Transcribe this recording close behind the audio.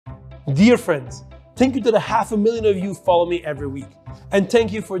Dear friends, thank you to the 500,000 of you who follow me every week. And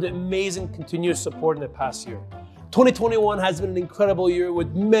thank you for the amazing continuous support in the past year. 2021 has been an incredible year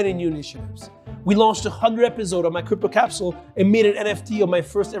with many new initiatives. We launched 100 episodes of my crypto capsule and made an NFT of my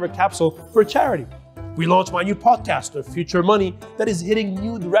first ever capsule for charity. We launched my new podcast, The Future Money, that is hitting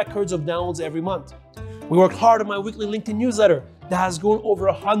new records of downloads every month. We worked hard on my weekly LinkedIn newsletter that has grown over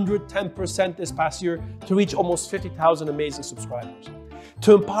 110% this past year to reach almost 50,000 amazing subscribers.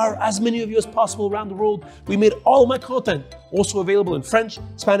 To empower as many of you as possible around the world, we made all of my content also available in French,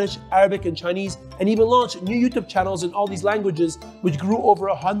 Spanish, Arabic, and Chinese, and even launched new YouTube channels in all these languages, which grew over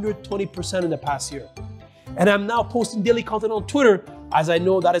 120% in the past year. And I'm now posting daily content on Twitter, as I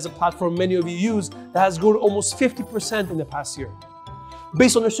know that is a platform many of you use that has grown almost 50% in the past year.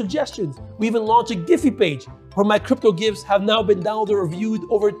 Based on your suggestions, we even launched a Giphy page where my crypto gifts have now been downloaded or viewed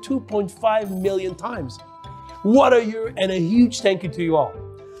over 2.5 million times. What a year, and a huge thank you to you all.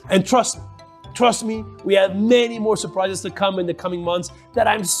 And trust me, we have many more surprises to come in the coming months that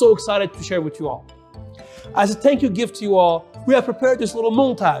I'm so excited to share with you all. As a thank you gift to you all, we have prepared this little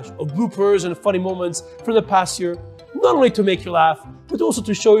montage of bloopers and funny moments from the past year, not only to make you laugh, but also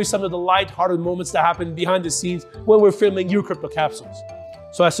to show you some of the light-hearted moments that happen behind the scenes when we're filming your crypto capsules.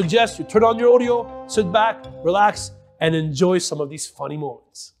 So I suggest you turn on your audio, sit back, relax, and enjoy some of these funny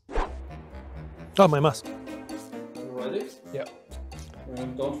moments. Oh, my mask. Ready? Yeah.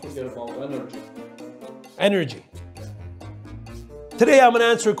 And don't forget about energy. Energy. Today I'm gonna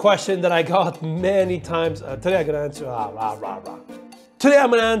answer a question that I got many times. Today I'm gonna answer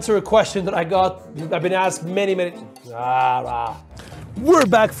a question that I've been asked many. We're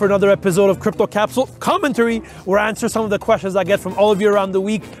back for another episode of Crypto Capsule Commentary, where I answer some of the questions I get from all of you around the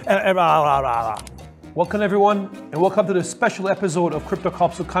week. Welcome everyone, and welcome to this special episode of Crypto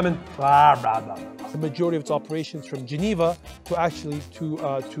Capsule Commentary. The majority of its operations from Geneva to actually to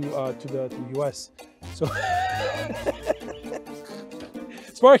the US. So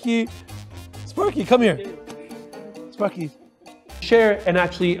Sparky, come here. Sparky, share and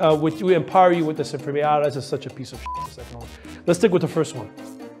actually with you, empower you with this information. This is such a piece of shit, this second one. Let's stick with the first one.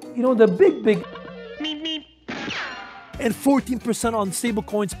 You know, the big and 14% on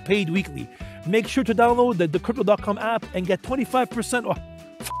stablecoins paid weekly. Make sure to download the Crypto.com app and get 25% off.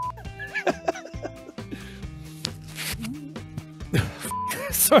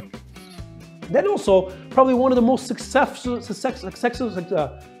 Sorry. Then also, probably one of the most successful, Let's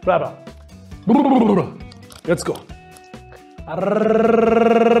go.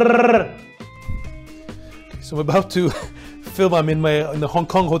 So I'm about to film. I'm in the Hong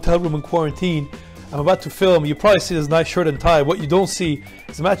Kong hotel room in quarantine. I'm about to film. You probably see this nice shirt and tie. What you don't see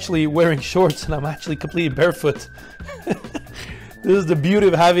is I'm actually wearing shorts and I'm actually completely barefoot. This is the beauty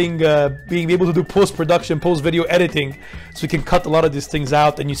of having being able to do post-production, post-video editing, so you can cut a lot of these things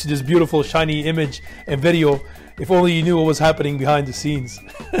out and you see this beautiful shiny image and video. If only you knew what was happening behind the scenes.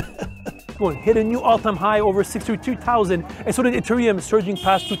 Hit a new all-time high over 62,000, and so did Ethereum, surging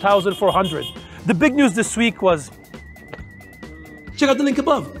past 2,400. The big news this week was, check out the link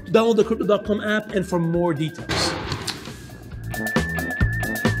above, download the Crypto.com app and for more details.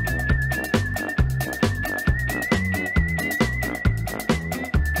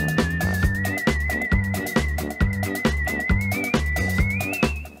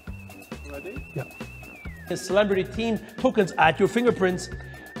 Celebrity team tokens at your fingertips,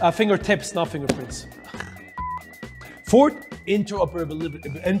 not fingerprints. Fourth, interoperability.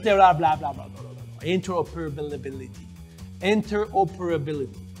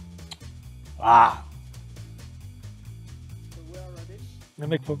 Interoperability. Ah. I'm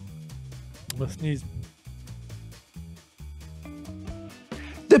gonna sneeze.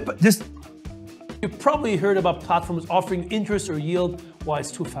 You've probably heard about platforms offering interest or yield. Why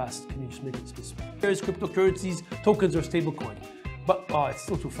it's too fast? Can you just make it specific? There's cryptocurrencies, tokens, or stablecoin. But it's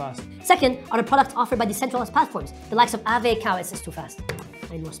still too fast. Second, are the products offered by decentralized platforms, the likes of Aave, Cows is too fast. I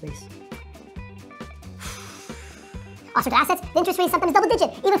need more space. Also to assets, the interest rate is sometimes double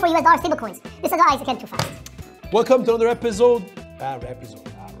digit, even for US dollar stablecoins. This is again too fast. Welcome to another episode.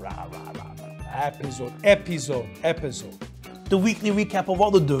 The weekly recap of all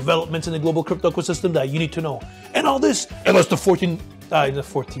the developments in the global crypto ecosystem that you need to know. And all this, and it's the 14.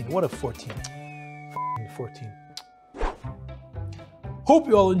 What a 14. 14. Hope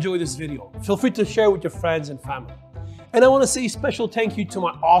you all enjoy this video. Feel free to share with your friends and family. And I want to say a special thank you to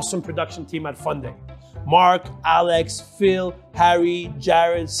my awesome production team at Funday. Mark, Alex, Phil, Harry,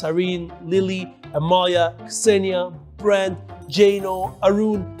 Jared, Sareen, Lily, Amalia, Ksenia, Brent, Jano,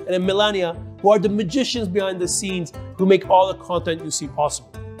 Arun, and Melania, who are the magicians behind the scenes who make all the content you see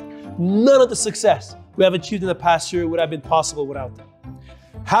possible. None of the success we have achieved in the past year would have been possible without them.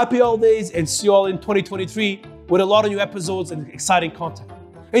 Happy holidays and see you all in 2023 with a lot of new episodes and exciting content.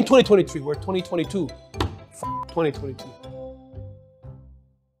 In 2023, we're 2022. 2022.